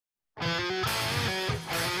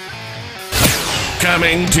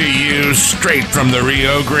Coming to you straight from the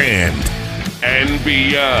Rio Grande and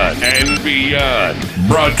beyond,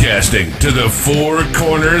 broadcasting to the four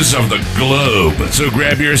corners of the globe. So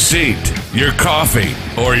grab your seat, your coffee,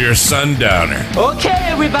 or your sundowner. Okay,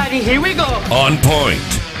 everybody, here we go. On point,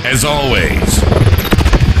 as always.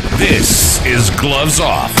 This is Gloves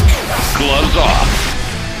Off. Gloves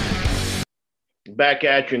Off. Back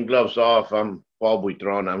at you and Gloves Off. I'm Paul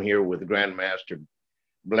Buitrón. I'm here with Grandmaster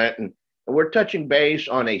Blanton. And we're touching base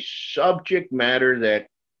on a subject matter that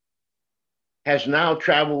has now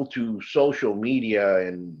traveled to social media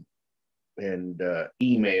and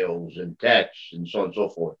emails and texts and so on and so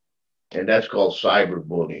forth. And that's called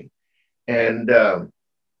cyberbullying. And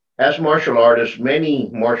as martial artists,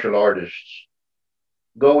 many martial artists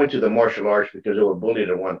go into the martial arts because they were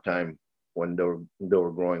bullied at one time when they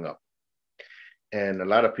were growing up. And a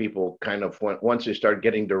lot of people kind of, once they start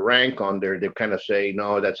getting the rank on there, they kind of say,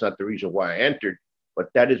 no, that's not the reason why I entered. But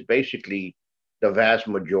that is basically the vast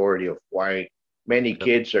majority of why many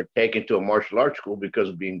kids are taken to a martial arts school because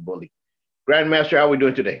of being bullied. Grandmaster, how are we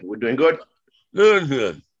doing today? We're doing good? Doing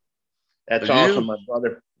good. That's awesome, my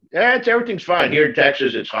brother. Yeah, everything's fine. Here in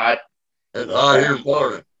Texas, it's hot. It's hot here in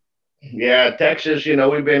Florida. Yeah, Texas,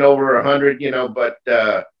 we've been over 100, but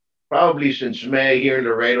probably since May here in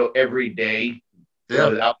Laredo every day.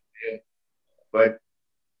 Yeah. But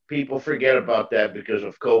people forget about that because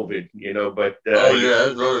of COVID, but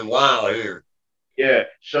it's running wild here. Yeah,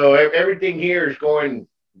 so everything here is going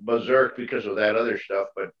berserk because of that other stuff,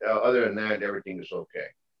 but other than that, everything is okay.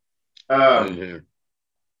 The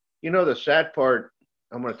sad part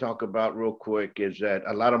I'm going to talk about real quick is that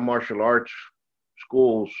a lot of martial arts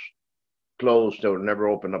schools closed or never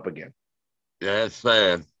open up again. Yeah, it's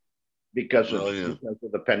sad. Because of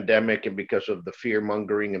the pandemic and because of the fear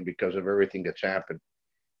mongering and because of everything that's happened.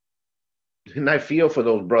 And I feel for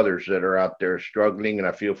those brothers that are out there struggling, and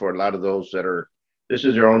I feel for a lot of those that this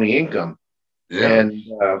is their only income and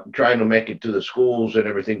trying to make it to the schools and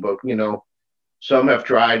everything. But, some have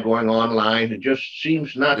tried going online. It just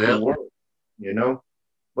seems not to work,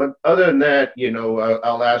 But other than that,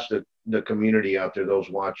 I'll ask the community out there, those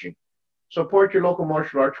watching, support your local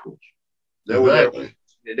martial arts schools.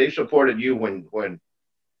 They supported you when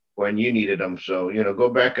you needed them. So, go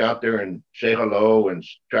back out there and say hello and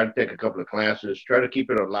try to take a couple of classes. Try to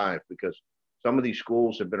keep it alive because some of these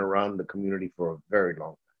schools have been around the community for a very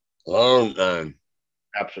long time. Long time.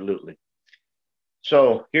 Absolutely.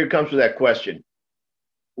 So here comes to that question.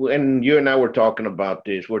 When you and I were talking about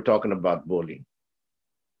this, we're talking about bullying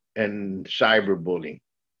and cyberbullying.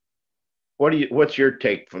 What's your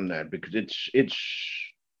take from that? Because it's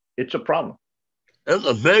a problem. It's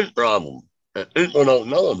a big problem that people don't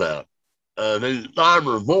know about. These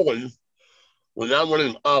cyber bullies, when I went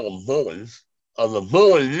in all the bullies, the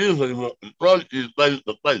bully usually will confront you face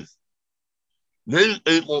to face. These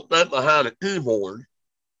people sit behind a keyboard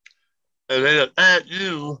and they attack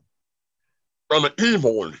you from a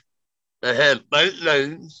keyboard. They have fake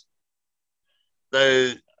names.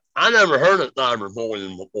 I never heard of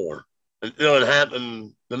cyberbullying before until it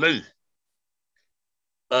happened to me.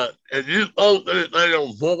 If you post anything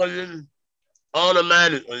on bullying,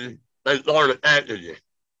 automatically they start attacking you.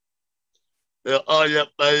 They're on your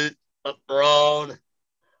face, a fraud.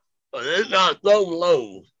 But it's not so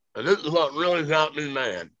low, and this is what really got me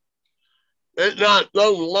mad. It's not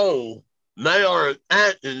so low, they are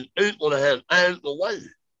attacking people that have passed away.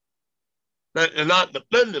 They cannot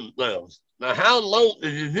defend themselves. Now, how low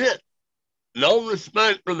did you get? No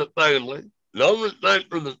respect for the family, no respect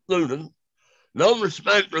for the students, no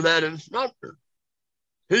respect for that instructor.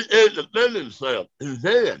 He can't defend himself. He's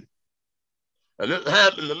dead. And this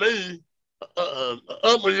happened to me a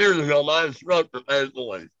couple of years ago. My instructor passed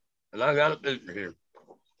away. And I got a picture here.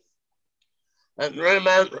 That's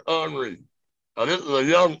Grandmaster Henry. Now, this is a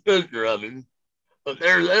young picture of him. But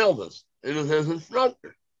there's Elvis. He was his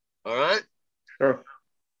instructor. All right? Sure.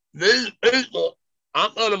 These people, I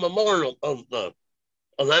put a memorial post up.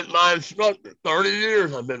 That's my instructor. 30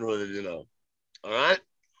 years I've been with him, All right?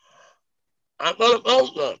 I put a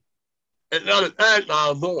post up. It got attacked by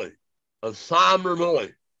a bully, a cyber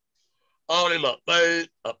bully. Called him a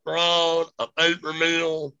fake, a fraud, a paper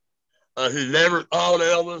mill. He never called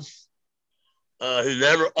Elvis. He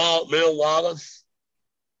never called Bill Wallace.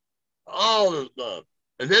 All this stuff.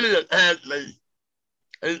 And then he attacked me.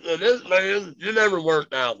 He said, this man, you never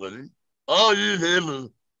worked out with him. All you did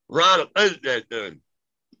was write a paycheck to him.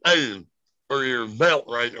 Pay him for your belt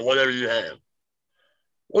rank or whatever you have.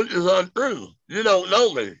 Which is untrue. You don't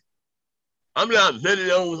know me. I've got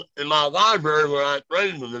videos in my library where I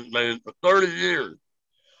trained with this man for 30 years.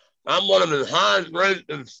 I'm one of his highest rated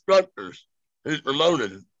instructors he's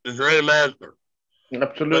promoted as Grandmaster.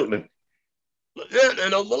 Absolutely. But yeah, they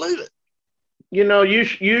don't believe it. You know,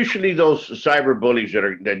 usually those cyber bullies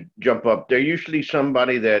that jump up, they're usually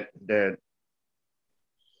somebody that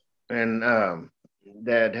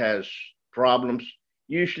that has problems.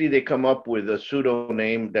 Usually they come up with a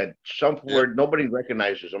pseudonym that somewhere nobody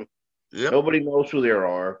recognizes them. Yep. Nobody knows who they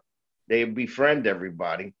are. They befriend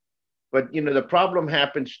everybody. But, you know, the problem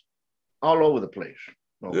happens all over the place.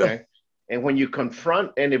 Okay. Yep. And when you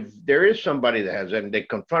confront, and if there is somebody that has that, and they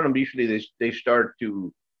confront them, usually they start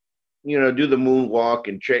to, you know, do the moonwalk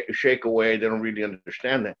and shake away. They don't really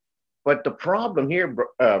understand that. But the problem here,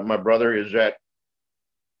 my brother, is that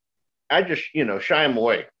I just, you know, shy them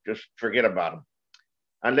away. Just forget about them,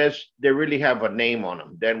 unless they really have a name on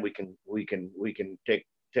them. Then we can take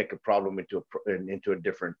a problem into a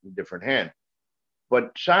different hand.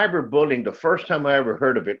 But cyberbullying, the first time I ever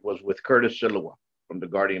heard of it was with Curtis Silva from the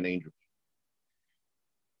Guardian Angels.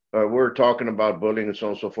 We were talking about bullying and so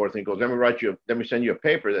on and so forth. And he goes, let me send you a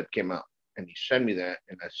paper that came out. And he sent me that.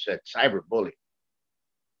 And I said, cyberbullying.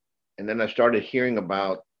 And then I started hearing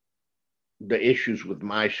about the issues with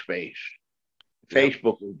MySpace.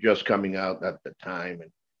 Facebook was just coming out at the time.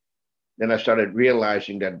 And then I started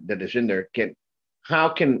realizing that it's in there. How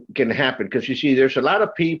can happen? Because you see, there's a lot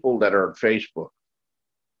of people that are on Facebook.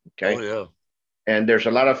 Okay. Oh, yeah. And there's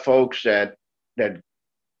a lot of folks that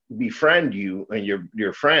befriend you and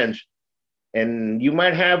your friends, and you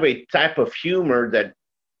might have a type of humor that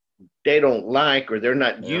they don't like or they're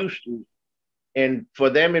not used to, and for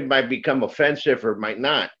them it might become offensive or it might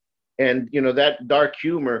not. And you know, that dark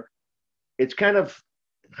humor, it's kind of,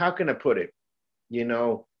 how can I put it, you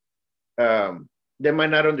know, they might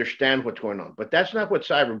not understand what's going on. But that's not what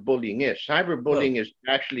cyberbullying is. Cyberbullying is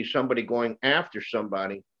actually somebody going after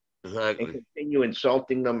somebody and continue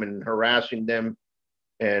insulting them and harassing them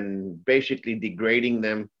and basically degrading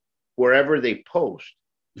them wherever they post.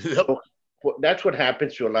 Yep. So that's what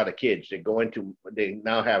happens to a lot of kids. They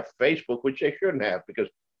now have Facebook, which they shouldn't have, because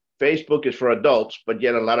Facebook is for adults, but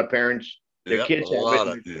yet a lot of parents, their kids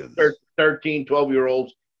have 13,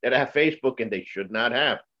 12-year-olds that have Facebook and they should not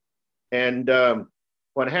have. And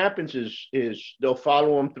what happens is they'll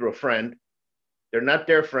follow them through a friend. They're not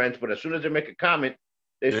their friends, but as soon as they make a comment,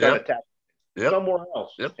 they start attacking somewhere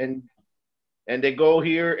else. Yep. And they go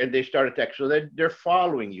here and they start attacking. So they're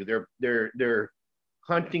following you. They're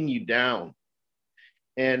hunting you down.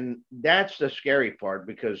 And that's the scary part,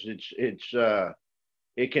 because it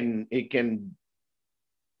can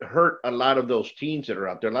hurt a lot of those teens that are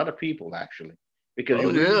out there, a lot of people actually,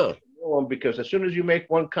 because because as soon as you make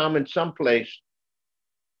one comment someplace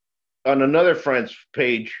on another friend's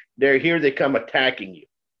page, they come attacking you.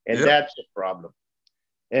 And that's the problem.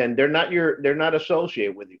 And they're not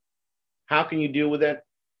associated with you. How can you deal with that?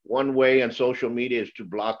 One way on social media is to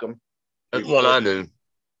block them. That's what I do.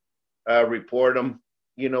 Report them.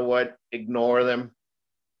 You know what? Ignore them.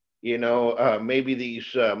 You know, maybe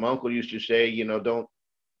my uncle used to say, you know,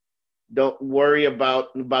 don't worry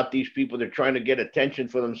about these people. They're trying to get attention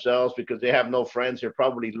for themselves because they have no friends. They're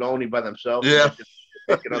probably lonely by themselves. Yeah.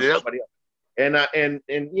 Somebody else.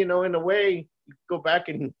 And you know, in a way, you go back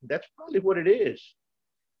and that's probably what it is.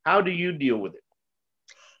 How do you deal with it?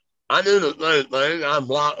 I do the same thing. I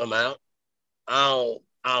block them out. I'll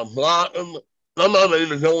block them. Some of them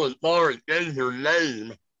even go as far as getting your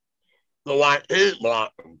name, so I can't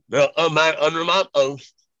block them. They'll come back under my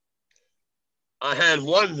post. I had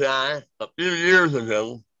one guy a few years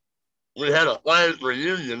ago. We had a family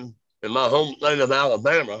reunion in my home state of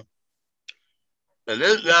Alabama, and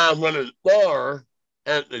this guy went as far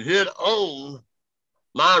as to get on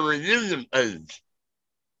my reunion page.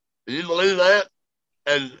 Can you believe that?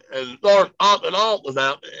 And start popping off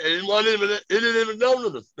about it. And he didn't even go to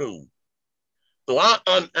the school. So I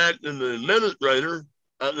contacted the administrator.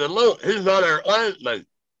 I said, look, he's not our classmate.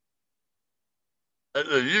 I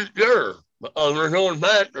said, you sure? Because we're going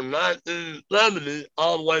back from 1970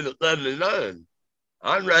 all the way to 79.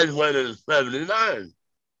 I graduated in 79.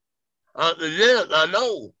 I said, yes, I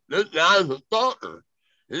know. This guy's a stalker.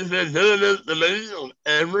 He's been doing this to me on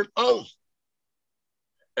every post.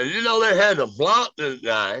 And you know, they had to block this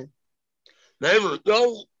guy. They were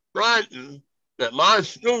so frightened that my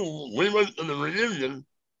school, we went to the reunion,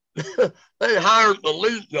 they hired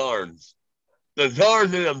police guards to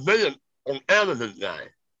guard the event on account of this guy.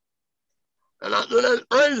 And I said, that's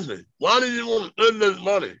crazy. Why do you want to spend this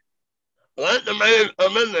money? Let the man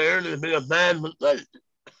come in there and it'd be a bad mistake.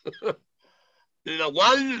 You know,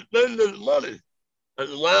 why do you spend this money? I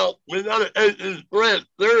said, well, we got to take this threat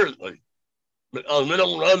seriously. Because we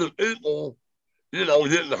don't want other people, you know,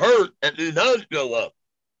 getting hurt and he does go up.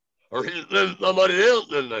 or he sends somebody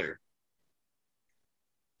else in there.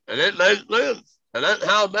 And it makes sense. And that's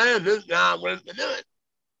how bad this guy went to do it.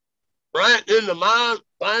 Right into my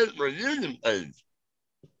class reunion page.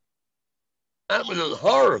 That was just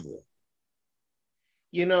horrible.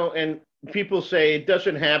 You know, and people say it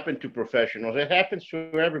doesn't happen to professionals. It happens to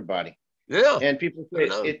everybody. Yeah. And people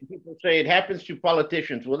say it happens to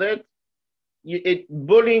politicians. Well,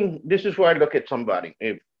 bullying, this is where I look at somebody.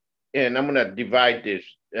 And I'm going to divide this.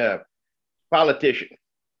 Politician.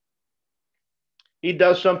 He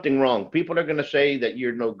does something wrong. People are going to say that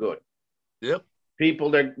you're no good. Yep.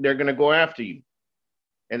 People, they're going to go after you.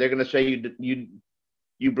 And they're going to say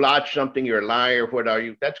you blotched something, you're a liar, what are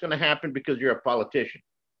you? That's going to happen because you're a politician.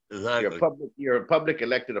 Exactly. You're a public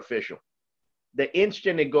elected official. The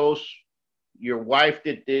instant it goes, your wife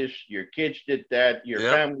did this, your kids did that, your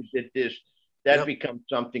family did this, that becomes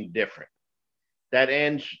something different. That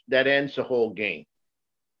ends the whole game.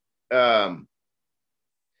 The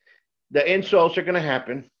insults are going to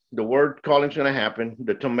happen. The word calling is going to happen.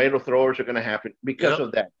 The tomato throwers are going to happen because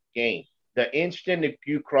of that game. The instant if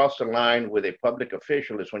you cross the line with a public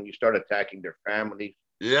official is when you start attacking their families.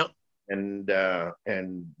 Yep. And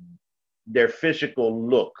their physical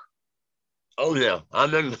look. Oh yeah,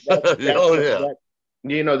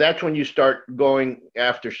 You know, that's when you start going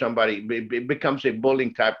after somebody. It becomes a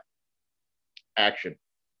bullying type action.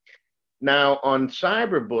 Now on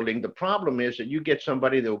cyberbullying, the problem is that you get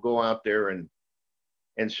somebody that will go out there and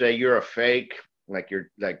say you're a fake, like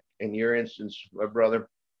in your instance, my brother,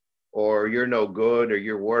 or you're no good, or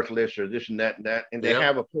you're worthless, or this and that and that, and they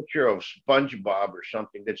have a picture of SpongeBob or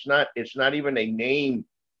something. It's not even a name.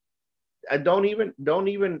 I don't even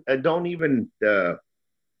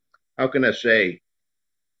how can I say,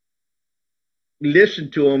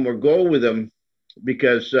 listen to them or go with them,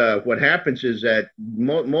 because what happens is that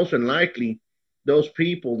most likely those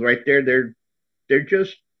people right there,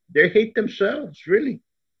 they hate themselves, really.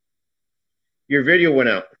 Your video went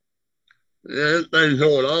out. Yeah, this thing's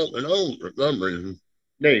going off and on for some reason.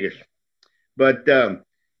 There you go. But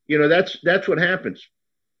you know, that's what happens.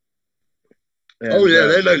 And,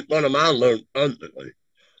 they make fun of my look constantly.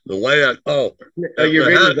 The way I talk. How do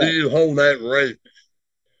you hold that rate?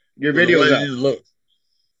 Your video is out. You look.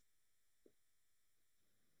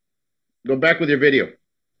 Go back with your video.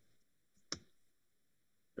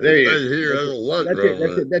 There you go. Here, I don't know what's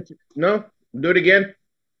wrong. That's it. No, do it again.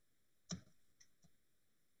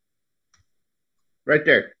 Right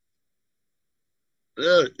there.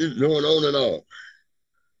 Yeah, it's going on and on.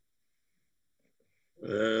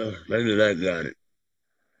 Maybe that got it.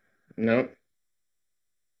 No.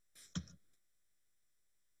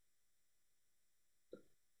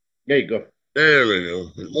 There you go. There we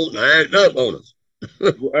go. It won't act up on us.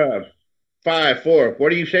 5, 4.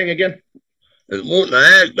 What are you saying again? It won't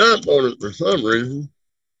act up on us for some reason.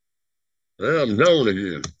 Well, I'm going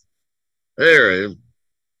again. There I am.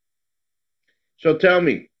 So tell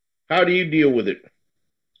me, how do you deal with it?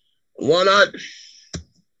 What I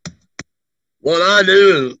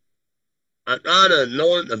do is I try to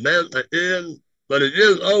anoint the best I can, but it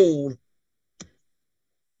is old.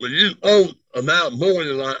 When you old about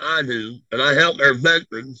bullying like I do, and I help our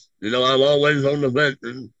veterans, you know, I'm always on the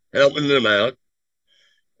veterans, helping them out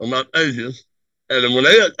on my pages. And then when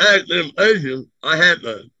they attack them pages, I have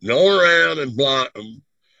to go around and block them.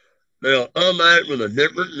 They'll come back with a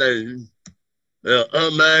different name. They'll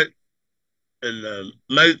come back and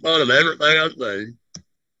make fun of everything I say.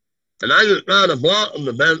 And I just try to block them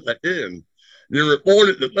the best I can. You report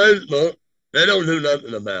it to Facebook, they don't do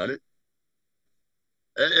nothing about it.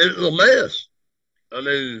 It's a mess. I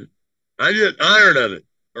mean, I get tired of it.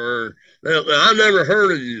 Or I never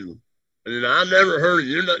heard of you. You know, I never heard of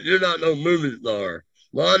you. You're not no movie star.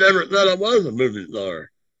 Well, I never thought I was a movie star.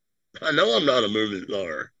 I know I'm not a movie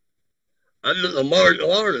star. I'm just a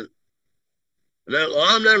martial artist.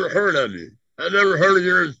 I've never heard of you. I never heard of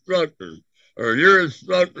your instructors, or your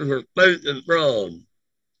instructors are fake and fraud.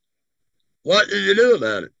 What did you do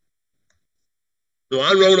about it? So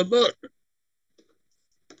I wrote a book.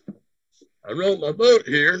 I wrote my book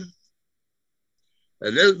here,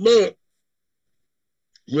 and this book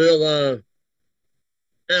will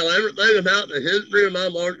tell everything about the history of my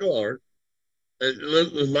martial art. And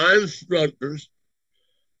this is my instructors.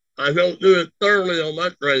 I don't do it thoroughly on my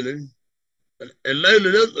training, and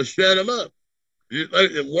maybe this will shut them up. You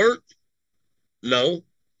think it worked? No.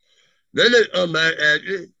 Then they come back at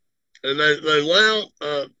you, and they say, well,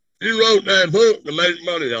 you wrote that book to make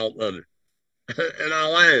money off of it. And I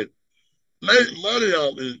laugh. Make money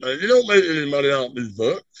off these things. You don't make any money off these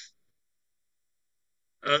books.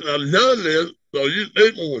 And I've done this so you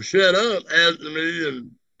people will shut up asking me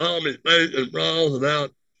and call me fake and false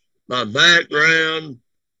about my background.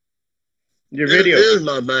 Your This video. is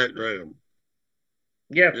my background.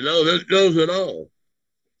 Yeah. You know, this goes it all.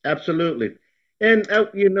 Absolutely. And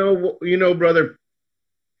brother,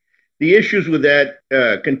 the issues with that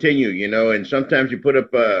continue, and sometimes you put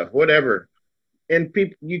up whatever, and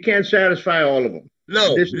people, you can't satisfy all of them.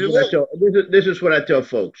 No, This is you what I won't. tell. This is what I tell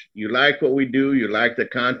folks. You like what we do. You like the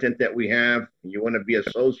content that we have. And you want to be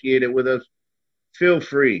associated with us. Feel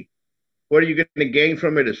free. What are you going to gain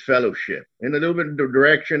from it is fellowship and a little bit of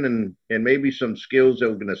direction and maybe some skills that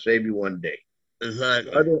are going to save you one day.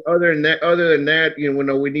 Exactly. Other than that,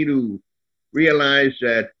 we need to realize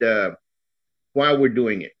that why we're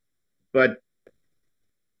doing it. But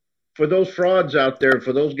for those frauds out there,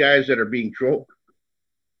 for those guys that are being trolled,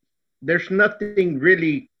 there's nothing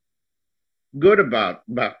really good about.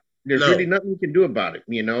 There's really nothing you can do about it.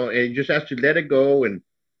 And you just have to let it go and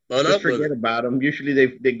just forget about them. Usually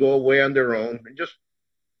they go away on their own. And just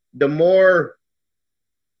the more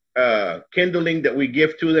kindling that we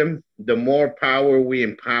give to them, the more power we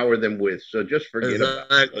empower them with. So just forget about it.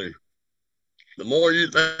 Exactly. The more you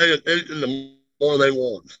pay attention, the more they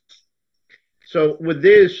want. So with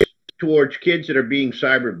this, towards kids that are being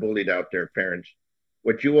cyberbullied out there, parents,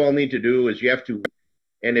 what you all need to do is you have to,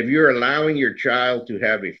 and if you're allowing your child to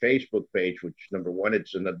have a Facebook page, which number one,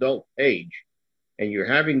 it's an adult page, and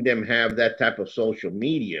you're having them have that type of social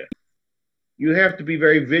media, you have to be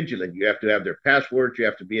very vigilant. You have to have their passwords. You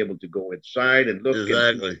have to be able to go inside and look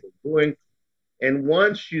at what they're doing. And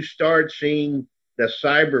once you start seeing the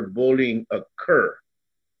cyberbullying occur,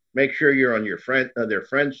 make sure you're on their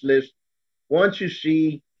friends list. Once you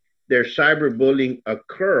see their cyberbullying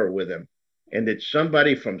occur with them, and it's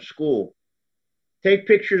somebody from school, take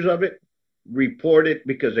pictures of it, report it,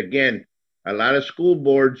 because again, a lot of school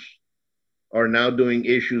boards are now doing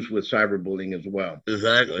issues with cyberbullying as well.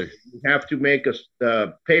 Exactly. You have to make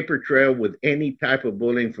a paper trail with any type of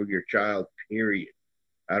bullying for your child, period.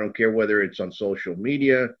 I don't care whether it's on social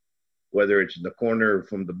media, whether it's in the corner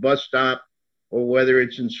from the bus stop, or whether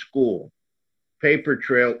it's in school. Paper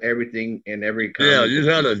trail everything and every comment. Yeah, you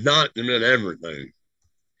got to document everything.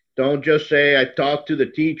 Don't just say, I talked to the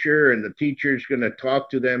teacher and the teacher's going to talk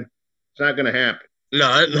to them. It's not going to happen.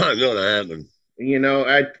 No, it's not going to happen.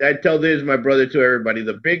 I tell this, my brother, to everybody.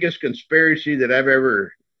 The biggest conspiracy that I've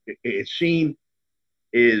ever seen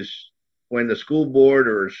is when the school board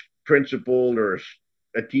or principal or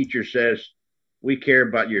a teacher says, we care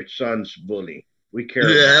about your son's bully. We care.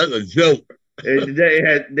 Yeah, that's a joke.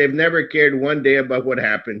 They've never cared one day about what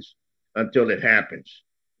happens until it happens.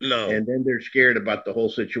 No. And then they're scared about the whole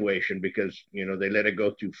situation because, they let it go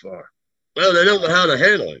too far. Well, they don't know how to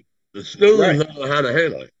handle it. The schools don't know how to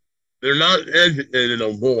handle it. They're not educated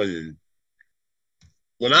on bullying.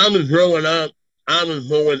 When I was growing up, I was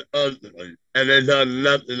bullied constantly, and they done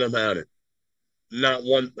nothing about it. Not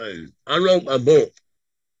one thing. I wrote my book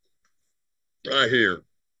right here.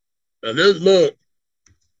 And this book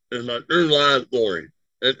is my true life story.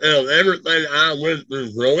 It tells everything I went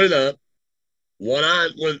through growing up, what I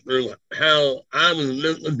went through, how I was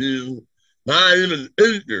misused by even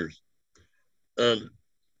teachers. They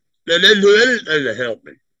didn't do anything to help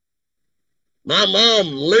me. My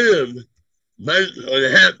mom lived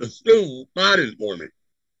basically half the school fighting for me.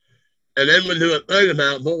 And they wouldn't do a thing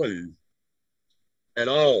about bullying at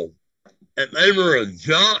all. If they were a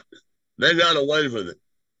jock, they got away with it.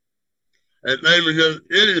 If they were just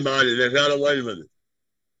anybody, they got away with it.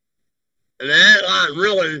 And they act like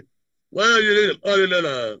really, well, you need to put him in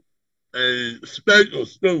a special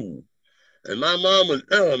school. And my mom would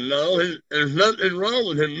tell him, no, there's nothing wrong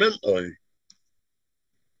with him mentally.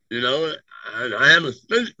 I have a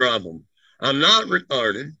speech problem. I'm not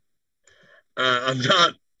retarded. I've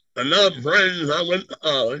got enough friends. I went to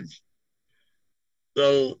college.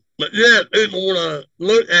 So, but yeah, people want to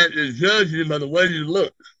look at you and judge you by the way you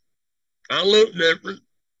look. I look different.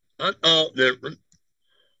 I talk different.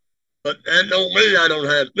 But that don't mean I don't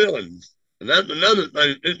have feelings. And that's another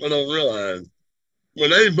thing people don't realize. When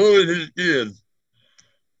they bully these kids,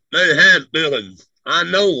 they have feelings. I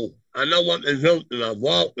know what they go through. I've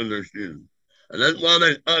walked in their shoes. And that's why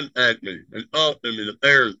they contact me and talk to me, the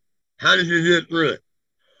parents. How did you get through it?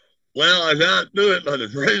 Well, I got through it by the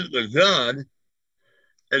grace of God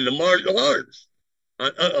and the martial arts. A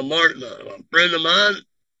friend of mine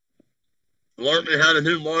learned me how to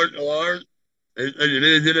do martial arts. And you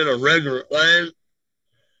need to get in a regular class.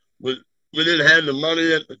 We didn't have the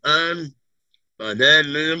money at the time. My dad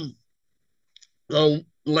knew him. So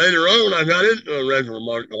later on, I got into a regular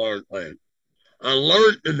martial arts class. I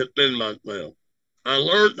learned to defend myself. I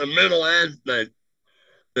learned the mental aspect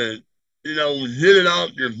that get it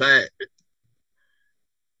off your back.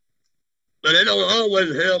 But they don't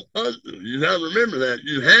always help us. You have to remember that.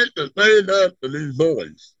 You have to stand up to these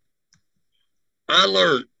bullies. I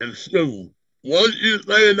learned in school, once you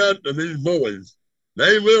stand up to these bullies,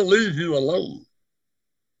 they will leave you alone.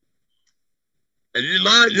 And you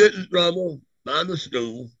might get in trouble by the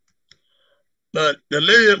school, but to me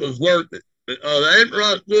it was worth it. Because after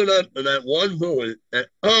I stood up to that one bully that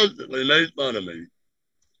constantly made fun of me,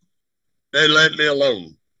 they let me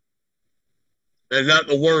alone. They got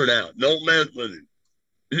the word out. Don't mess with him.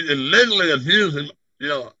 You can mentally abuse him,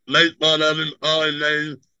 make fun of him, call him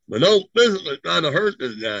names, but don't physically try to hurt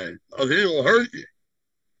this guy, because he will hurt you.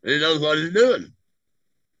 He knows what he's doing.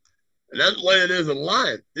 And that's the way it is in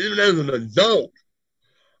life. Even as an adult,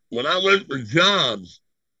 when I went for jobs,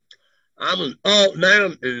 I was all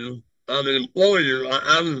down to the employer.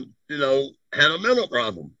 I was, had a mental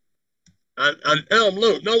problem. I tell them,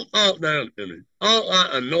 look, don't talk down to me. Talk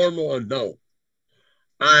like a normal adult.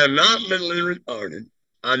 I am not mentally retarded.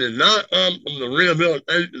 I did not come from the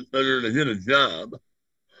rehabilitation center to get a job.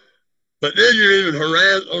 But then you're even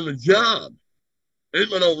harassed on the job.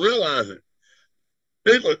 People don't realize it.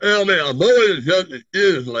 People tell me a bully is just at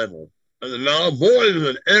his level. I said, no, a bully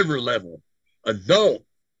is at every level. Adult,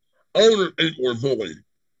 older people are bullied.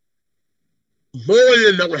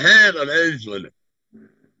 Bullying don't have an age limit.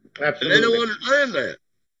 Absolutely. And they don't understand that.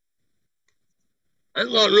 That's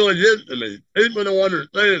what really gets to me. People don't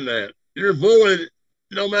understand that. You're bullied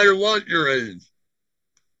no matter what your age.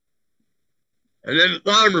 And then the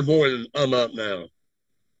cyberbullying come up now.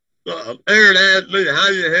 So a parent asked me, how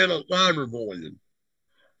do you handle cyberbullying?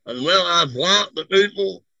 And well, I block the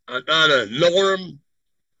people. I try to ignore them.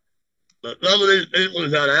 But some of these people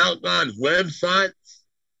have got outside websites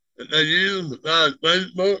that they use besides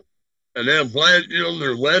Facebook, and they'll plant you on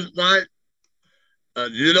their website.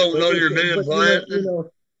 You don't know you're being planted.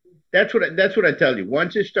 That's what I tell you.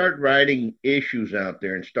 Once you start writing issues out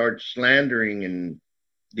there and start slandering and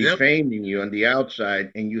defaming you on the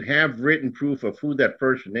outside, and you have written proof of who that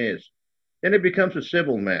person is, then it becomes a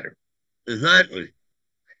civil matter. Exactly.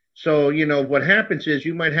 So, what happens is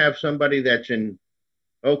you might have somebody that's in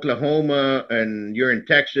Oklahoma and you're in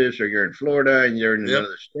Texas, or you're in Florida and you're in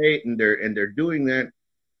another state, and they're doing that.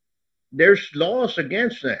 There's laws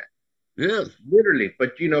against that. Yes. Literally.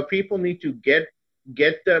 But people need to get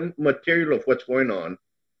the material of what's going on,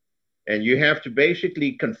 and you have to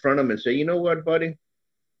basically confront them and say, you know what, buddy?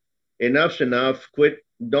 Enough's enough. Quit.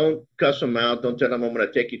 Don't cuss them out. Don't tell them I'm going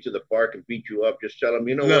to take you to the park and beat you up. Just tell them,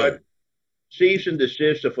 what? Cease and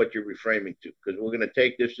desist of what you're reframing to, because we're going to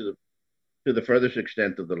take this to the furthest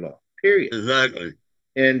extent of the law. Period. Exactly.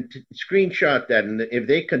 And screenshot that, and if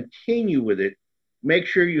they continue with it, make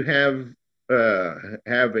sure you have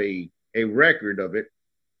a record of it.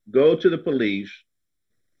 Go to the police,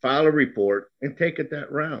 file a report, and take it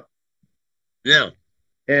that route. Yeah.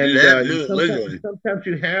 And sometimes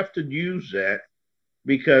you have to use that,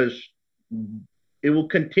 because it will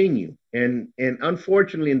continue. And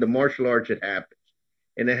unfortunately, in the martial arts, it happens.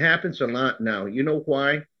 And it happens a lot now. You know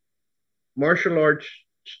why? Martial arts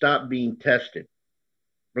stopped being tested.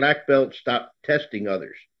 Black belts stopped testing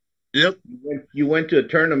others. Yep. You went to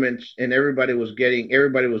tournaments and everybody was getting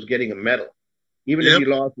a medal. Even if you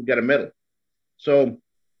lost, you got a medal. So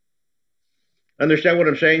understand what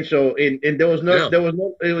I'm saying? So it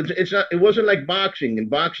wasn't like boxing. In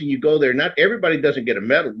boxing, you go there. Not everybody doesn't get a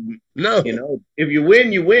medal. No. If you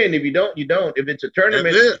win, you win. If you don't, you don't. If it's a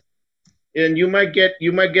tournament, and you might get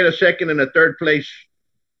a second and a third place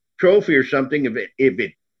trophy or something,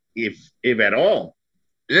 if at all.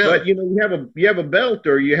 Yeah. But you have a belt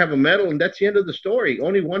or you have a medal, and that's the end of the story.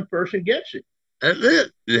 Only one person gets it. That's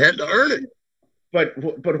it. You had to earn it. But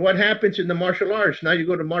what happens in the martial arts? Now you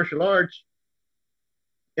go to martial arts,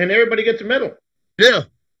 and everybody gets a medal. Yeah.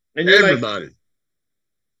 And everybody. Like,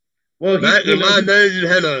 well, back in my day, you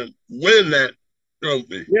had to win that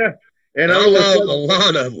trophy. Yeah. And I lost a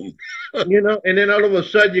lot of them. And then all of a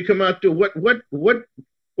sudden you come out to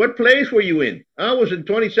what place were you in? I was in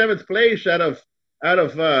 27th place out of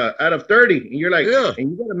 30. And you're like,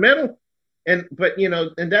 and you got a medal? And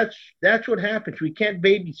that's what happens. We can't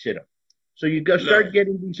babysit them. So you got to start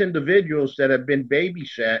getting these individuals that have been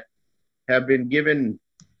babysat, have been given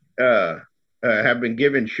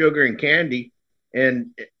sugar and candy,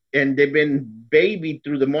 and they've been babied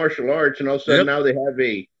through the martial arts, and all of a sudden now they have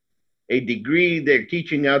a degree. They're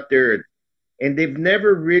teaching out there, and they've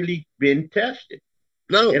never really been tested.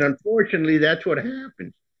 No. And unfortunately, that's what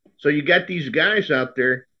happens. So you got these guys out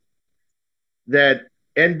there that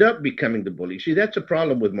end up becoming the bully. See, that's a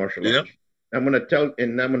problem with martial arts. I'm going to tell,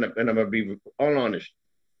 and I'm going to be all honest.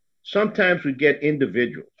 sometimes we get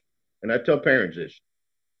individuals, and I tell parents this: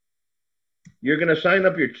 you're going to sign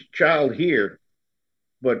up your child here,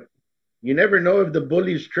 but you never know if the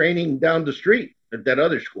bully's training down the street at that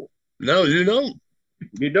other school. No, you don't.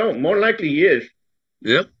 You don't. More likely he is.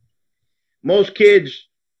 Yep. Most kids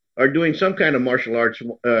are doing some kind of martial arts,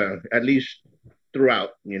 at least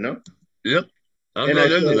throughout, Yep. I'm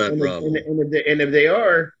not into that problem. And if they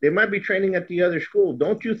are, they might be training at the other school.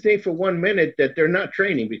 Don't you think for 1 minute that they're not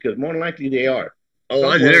training, because more likely they are. Oh,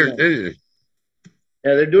 I hear it.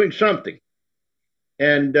 And they're doing something.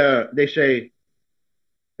 And they say,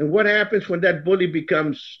 and what happens when that bully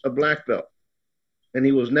becomes a black belt and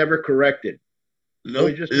he was never corrected? No,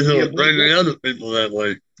 he's not training other people that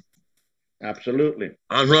way. Absolutely.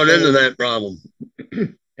 I've run into that problem.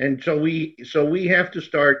 And so we have to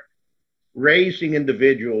start raising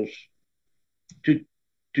individuals to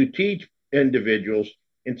teach individuals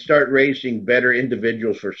and start raising better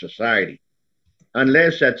individuals for society.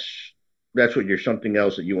 Unless that's what you're something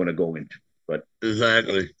else that you want to go into. But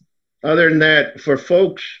exactly. Other than that, for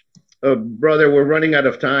folks, brother, we're running out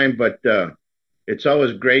of time, but it's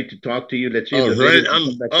always great to talk to you. Let's see. Great.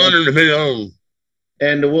 I'm honored to be on.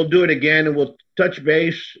 And we'll do it again, and we'll touch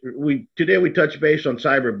base. Today we touch base on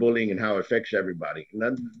cyberbullying and how it affects everybody.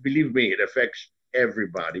 And believe me, it affects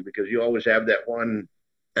everybody, because you always have that one.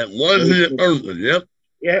 That one person, yep.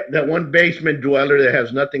 Yeah, that one basement dweller that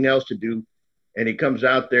has nothing else to do, and he comes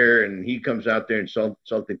out there and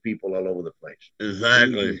insulting people all over the place.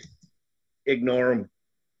 Exactly. Ignore him.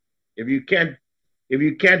 If you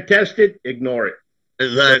can't test it, ignore it.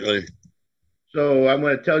 Exactly. So I'm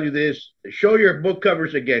going to tell you this. Show your book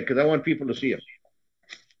covers again, because I want people to see them.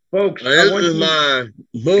 Folks, this is my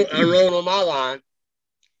book I wrote on my life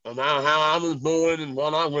about how I was born and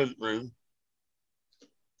what I went through.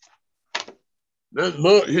 This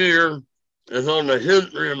book here is on the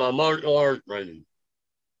history of my martial arts training.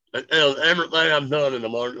 It tells everything I've done in the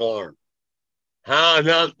martial arts. How I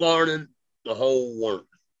got started, the whole work.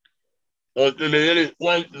 So if there's any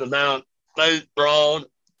questions about faith, fraud,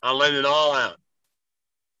 I laid it all out.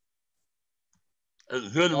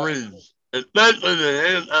 It's good reads. Especially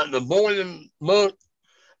the bullying book,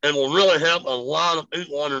 it will really help a lot of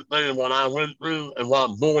people understand what I went through and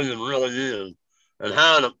what bullying really is, and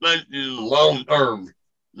how it affects you long term,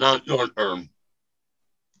 not short term.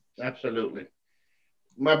 Absolutely.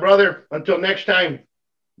 My brother, until next time,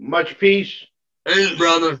 much peace. Peace,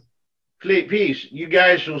 brother. Peace. You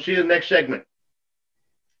guys will see you in the next segment.